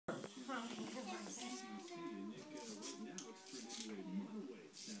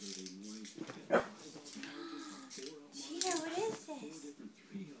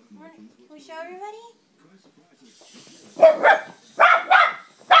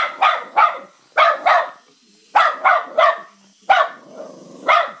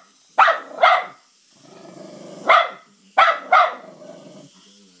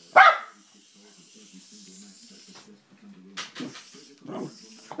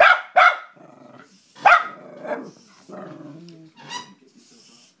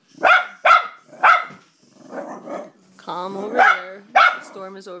Calm over there. The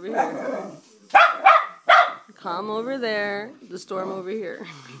storm is over here. Calm over there. The storm over here.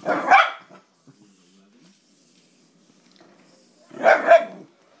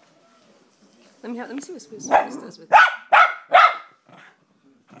 Let me see what Swiss does with it.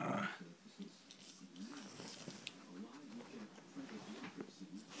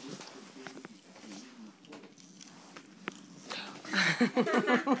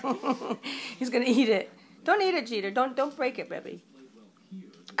 He's gonna eat it. Don't eat it, Jeter. Don't break it, baby.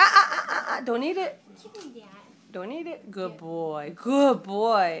 Don't eat it. Don't eat it. Good boy. Good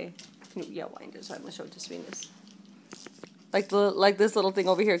boy. Yeah, wind it so I'm gonna show it to Sweetness. Like this little thing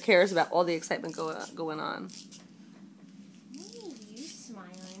over here cares about all the excitement going on. You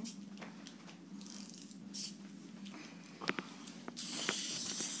smiling?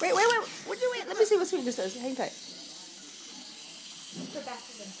 Wait. Would you wait? Let me see what Sweetness does. Hang tight. Put back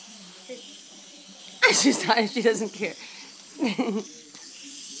to them. She's tired. She doesn't care.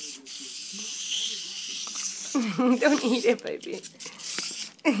 Don't eat it, baby.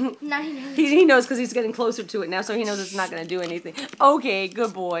 Now he knows. He knows because he's getting closer to it now, so he knows it's not going to do anything. Okay,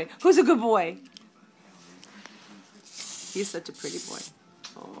 good boy. Who's a good boy? He's such a pretty boy.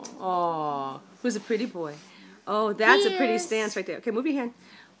 Oh, who's a pretty boy? Oh, that's a pretty stance right there. Okay, move your hand.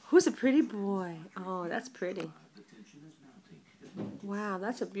 Who's a pretty boy? Oh, that's pretty. Wow,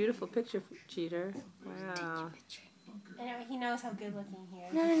 that's a beautiful picture, Jeter. Wow. And he knows how good looking he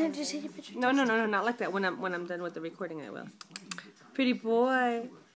is. No, just take a picture. No, not like that. When I'm done with the recording, I will. Pretty boy.